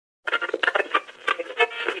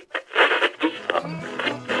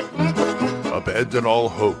Abandon all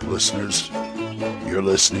hope, listeners. You're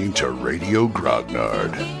listening to Radio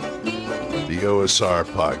Grognard, the OSR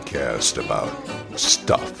podcast about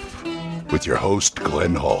stuff, with your host,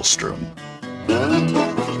 Glenn Hallstrom.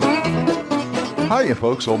 Hiya,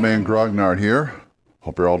 folks. Old Man Grognard here.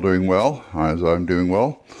 Hope you're all doing well, as I'm doing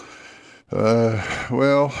well.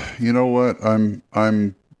 Well, you know what?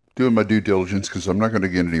 I'm doing my due diligence because I'm not going to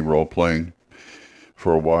get any role-playing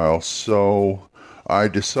for a while, so I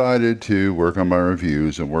decided to work on my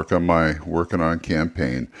reviews and working on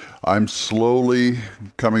campaign. I'm slowly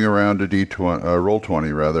coming around to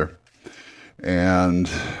Roll20 rather, and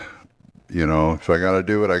you know, if I got to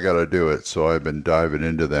do it, I got to do it. So I've been diving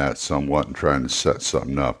into that somewhat and trying to set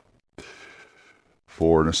something up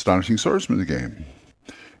for an Astonishing Swordsman game.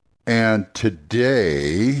 And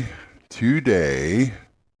today,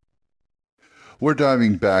 we're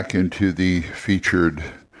diving back into the featured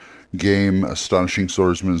game Astonishing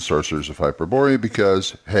Swordsman, Sorcerers of Hyperborea,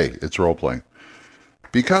 because, hey, it's role-playing.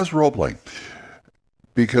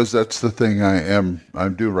 Because that's the thing I'm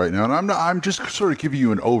doing right now. And I'm just sort of giving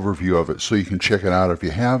you an overview of it so you can check it out if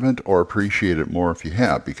you haven't, or appreciate it more if you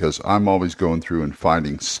have, because I'm always going through and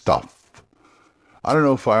finding stuff. I don't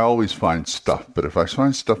know if I always find stuff, but if I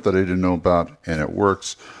find stuff that I didn't know about and it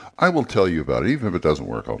works, I will tell you about it. Even if it doesn't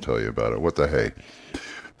work, I'll tell you about it. What the hey?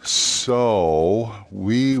 So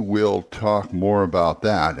we will talk more about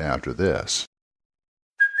that after this.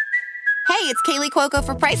 Hey, it's Kaylee Cuoco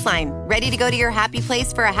for Priceline. Ready to go to your happy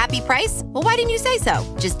place for a happy price? Well, why didn't you say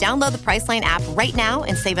so? Just download the Priceline app right now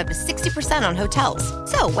and save up to 60% on hotels.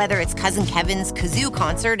 So whether it's Cousin Kevin's Kazoo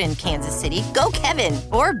Concert in Kansas City, go Kevin,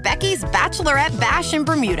 or Becky's Bachelorette Bash in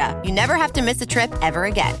Bermuda, you never have to miss a trip ever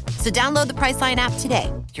again. So download the Priceline app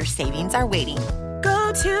today. Your savings are waiting.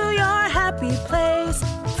 Go to your happy place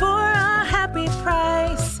for a happy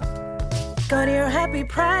price. Go to your happy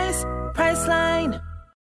price, Priceline.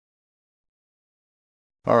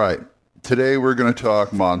 All right, today we're going to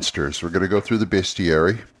talk monsters. We're going to go through the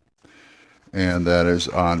bestiary, and that is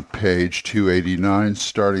on page 289,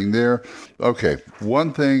 starting there. Okay,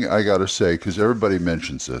 one thing I got to say, because everybody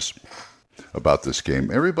mentions this about this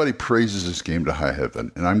game. Everybody praises this game to high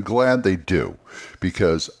heaven, and I'm glad they do,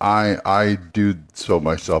 because I do so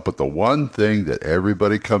myself. But the one thing that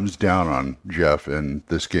everybody comes down on, Jeff, in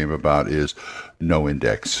this game about is no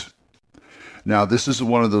index. Now, this is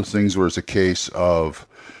one of those things where it's a case of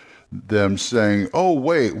them saying, oh,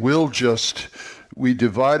 wait, we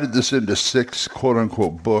divided this into 6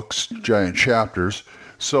 quote-unquote books, giant chapters,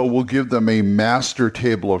 so we'll give them a master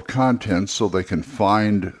table of contents so they can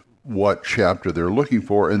find what chapter they're looking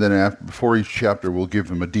for, and then before each chapter, we'll give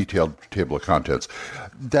them a detailed table of contents.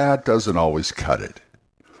 That doesn't always cut it.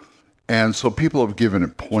 And so people have given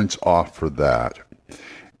it points off for that.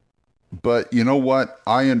 But you know what?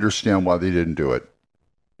 I understand why they didn't do it.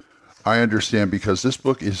 I understand because this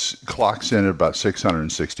book clocks in at about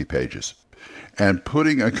 660 pages. And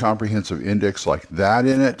putting a comprehensive index like that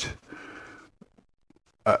in it,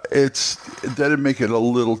 that'd make it a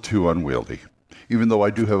little too unwieldy. Even though I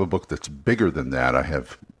do have a book that's bigger than that, I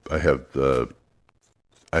have the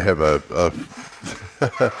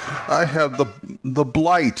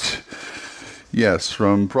Blight, yes,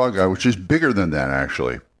 from Frog Guy, which is bigger than that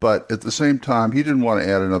actually. But at the same time, he didn't want to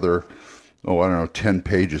add another, 10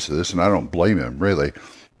 pages to this, and I don't blame him, really.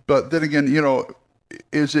 But then again,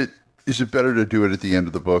 is it better to do it at the end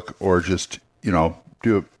of the book, or just, do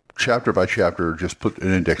it chapter by chapter, or just put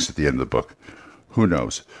an index at the end of the book? Who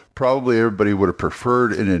knows? Probably everybody would have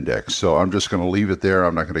preferred an index, so I'm just going to leave it there.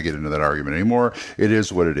 I'm not going to get into that argument anymore. It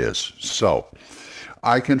is what it is. So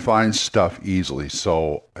I can find stuff easily.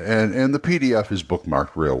 So, and the PDF is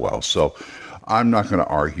bookmarked real well, so I'm not going to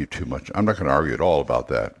argue too much. I'm not going to argue at all about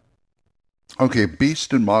that. Okay,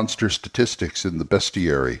 beast and monster statistics in the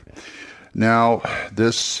bestiary. Now,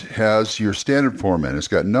 this has your standard format. It's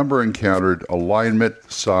got number encountered,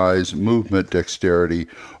 alignment, size, movement, dexterity,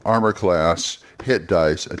 armor class, hit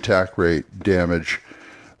dice, attack rate, damage,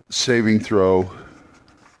 saving throw,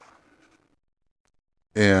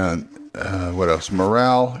 and what else?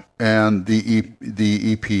 Morale, and the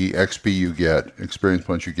EP XP you get, experience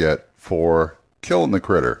points you get for killing the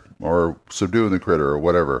critter or subduing the critter or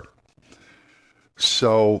whatever.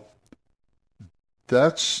 So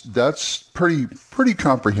that's pretty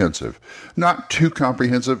comprehensive. Not too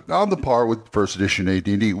comprehensive, on the par with first edition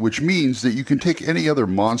AD&D, which means that you can take any other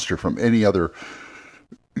monster from any other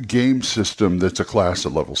game system that's a class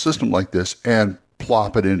at level system like this and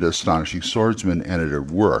plop it into Astonishing Swordsman and it'll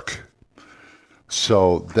work.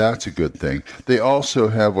 So that's a good thing. They also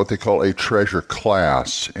have what they call a treasure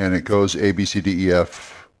class, and it goes A, B, C, D, E,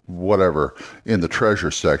 F, whatever in the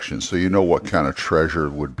treasure section, so you know what kind of treasure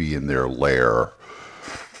would be in their lair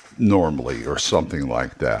normally, or something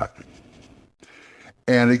like that.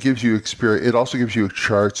 And it gives you experience. It also gives you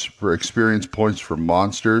charts for experience points for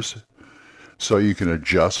monsters, so you can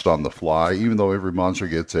adjust on the fly, even though every monster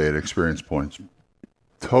gets an experience points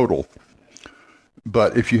total.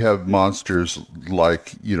 But if you have monsters like,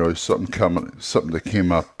 something that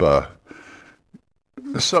came up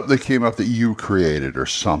that you created or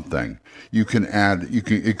something, you can add.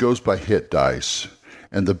 It goes by hit dice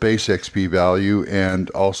and the base XP value,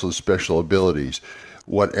 and also special abilities.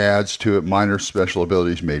 What adds to it? Minor special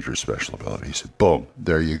abilities, major special abilities. Boom,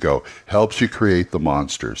 there you go. Helps you create the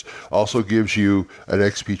monsters. Also gives you an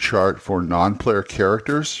XP chart for non-player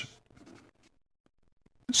characters.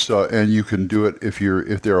 So, and you can do it if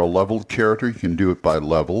they're a leveled character, you can do it by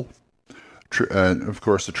level. And of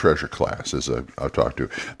course, the treasure class, as I've talked to.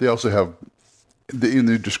 They also have in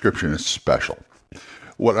the description, it's special.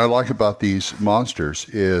 What I like about these monsters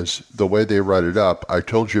is the way they write it up. I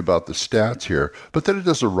told you about the stats here, but then it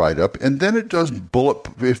does a write-up, and then it does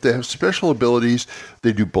if they have special abilities,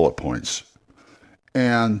 they do bullet points.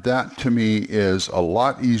 And that, to me, is a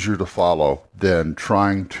lot easier to follow than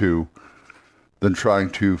trying to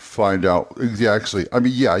find out exactly. I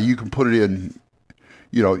mean, yeah, you can put it in,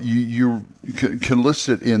 you can list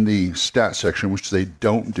it in the stat section, which they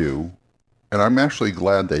don't do, and I'm actually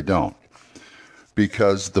glad they don't,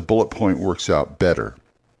 because the bullet point works out better.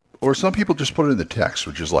 Or some people just put it in the text,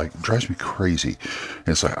 which is like, drives me crazy. And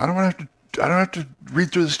it's like, I don't have to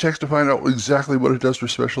read through this text to find out exactly what it does for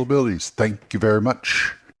special abilities. Thank you very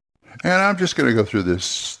much. And I'm just going to go through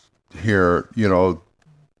this here.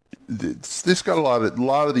 This got a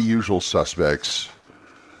lot of the usual suspects,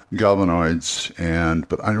 goblinoids,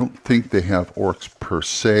 but I don't think they have orcs per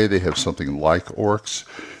se. They have something like orcs.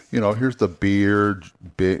 Here's the beard,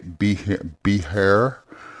 behair,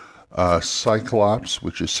 cyclops,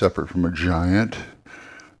 which is separate from a giant,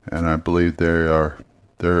 and I believe they're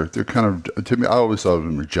kind of, to me, I always thought of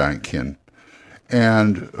them as giant kin.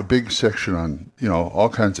 And a big section on, all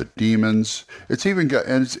kinds of demons. It's even got,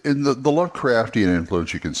 and it's in the Lovecraftian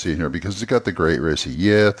influence you can see here, because it's got the Great Race of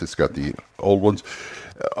Yith, it's got the old ones.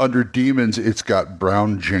 Under demons, it's got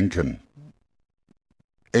Brown Jenkin,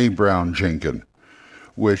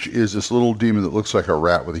 which is this little demon that looks like a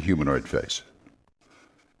rat with a humanoid face.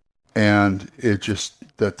 And it just,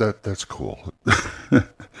 that's cool.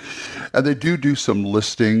 And they do some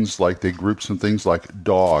listings, like they group some things like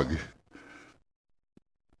dog.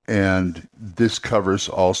 And this covers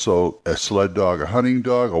also a sled dog, a hunting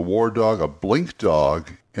dog, a war dog, a blink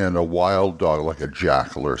dog, and a wild dog like a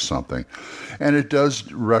jackal or something. And it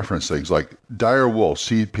does reference things like dire wolf,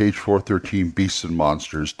 see page 413, Beasts and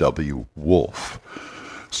Monsters, W. Wolf.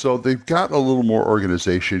 So they've got a little more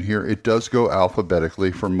organization here. It does go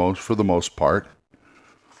alphabetically for the most part.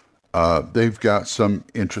 They've got some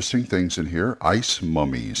interesting things in here. Ice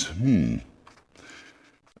mummies.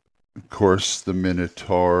 Of course, the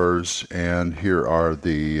minotaurs, and here are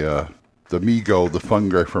the Migo, the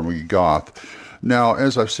fungi from Goth. Now,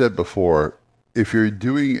 as I've said before, if you're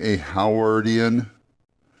doing a Howardian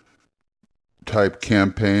type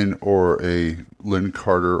campaign, or a Lynn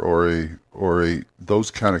Carter, or a those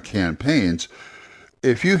kind of campaigns,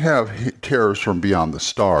 if you have terrors from beyond the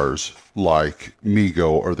stars, like Migo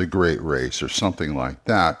or the Great Race or something like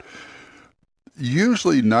that,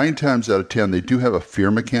 usually 9 times out of 10, they do have a fear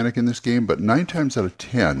mechanic in this game, but 9 times out of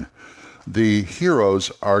 10, the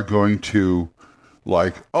heroes are going to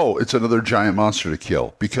it's another giant monster to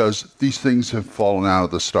kill, because these things have fallen out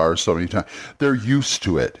of the stars so many times. They're used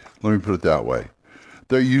to it. Let me put it that way.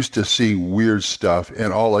 They're used to seeing weird stuff,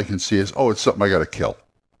 and all I can see is, it's something I got to kill.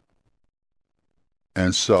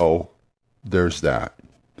 And so there's that.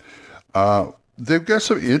 They've got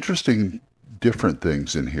some interesting different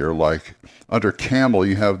things in here, like under camel,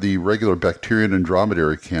 you have the regular Bactrian and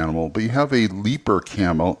dromedary camel, but you have a leaper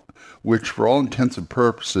camel, which for all intents and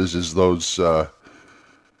purposes is those,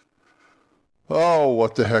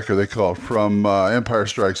 what the heck are they called? From Empire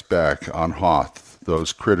Strikes Back on Hoth,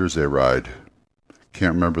 those critters they ride.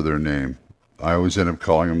 Can't remember their name. I always end up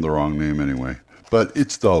calling them the wrong name anyway. But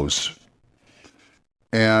it's those.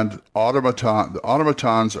 And the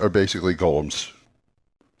automatons are basically golems.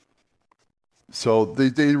 So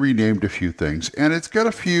they renamed a few things, and it's got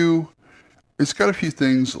a few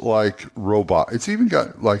things like robot. It's even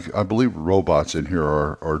got, I believe, robots in here,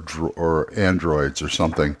 or androids or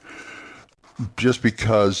something. Just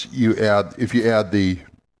because if you add the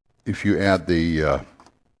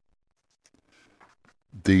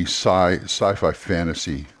sci-fi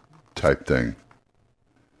fantasy type thing.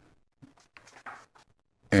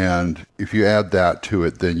 And if you add that to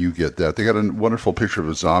it, then you get that. They got a wonderful picture of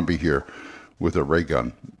a zombie here with a ray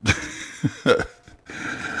gun. But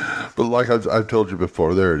like I've told you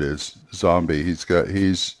before, there it is, zombie. He's got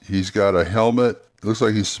a helmet. Looks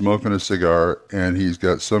like he's smoking a cigar, and he's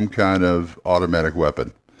got some kind of automatic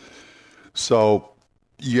weapon. So,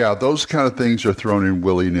 yeah, those kind of things are thrown in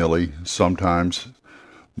willy-nilly sometimes,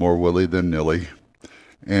 more willy than nilly.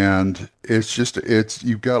 And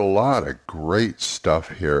you've got a lot of great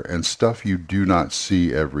stuff here, and stuff you do not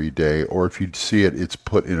see every day, or if you see it, it's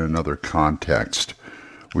put in another context,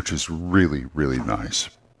 which is really, really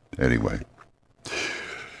nice. Anyway.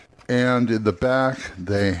 And in the back,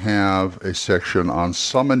 they have a section on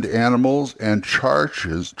summoned animals and charts,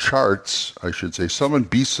 summoned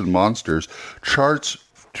beasts and monsters, charts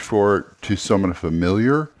to summon a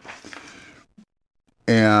familiar,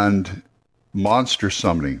 and monster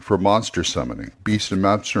summoning, beast and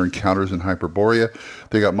monster encounters in Hyperborea.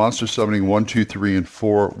 They got monster summoning 1, 2, 3, and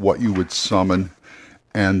 4, what you would summon,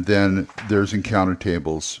 and then there's encounter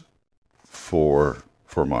tables for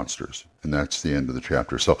monsters. And that's the end of the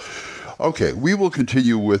chapter. So, okay, we will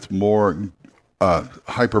continue with more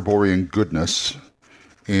Hyperborean goodness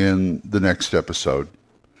in the next episode.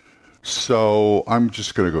 So I'm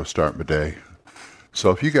just going to go start my day.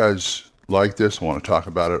 So if you guys like this, want to talk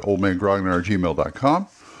about it, oldmangrognard@gmail.com,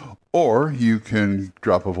 or you can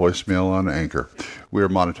drop a voicemail on Anchor. We are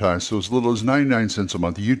monetized, so as little as 99 cents a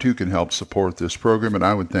month, you too can help support this program, and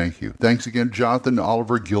I would thank you. Thanks again, Jonathan,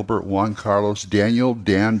 Oliver, Gilbert, Juan Carlos, Daniel,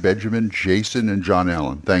 Dan, Benjamin, Jason, and John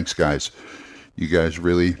Allen. Thanks, guys. You guys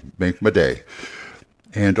really make my day.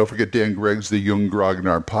 And don't forget Dan Gregg's The Young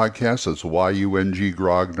Grognard Podcast. That's Y-U-N-G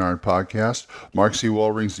Grognard Podcast. Mark C.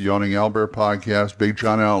 Walring's The Yawning Owlbear Podcast. Big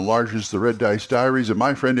John Allen Large's The Red Dice Diaries. And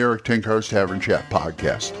my friend Eric Tenkar's Tavern Chat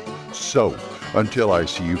Podcast. So, until I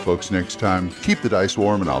see you folks next time, keep the dice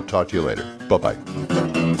warm, and I'll talk to you later. Bye-bye.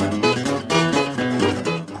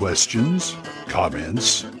 Questions?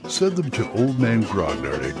 Comments? Send them to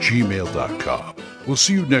oldmangrognard@gmail.com. We'll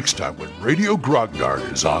see you next time when Radio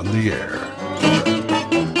Grognard is on the air.